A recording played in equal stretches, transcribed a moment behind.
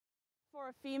For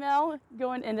a female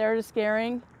going in there to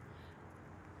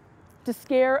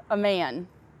scare a man,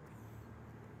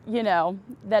 you know,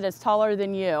 that is taller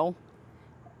than you,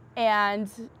 and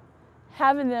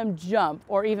having them jump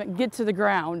or even get to the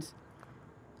ground,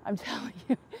 I'm telling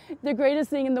you, the greatest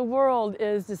thing in the world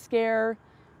is to scare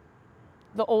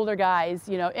the older guys,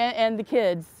 you know, and the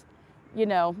kids, you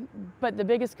know, but the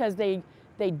biggest because they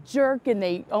jerk and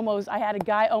I had a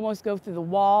guy almost go through the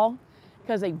wall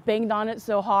because they banged on it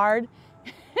so hard.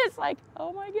 It's like,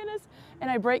 oh my goodness. And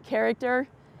I break character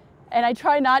and I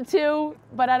try not to,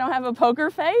 but I don't have a poker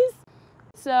face.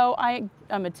 So I'm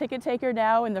a ticket taker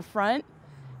now in the front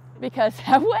because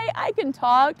that way I can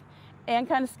talk and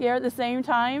kind of scare at the same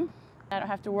time. I don't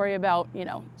have to worry about, you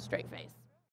know, straight face.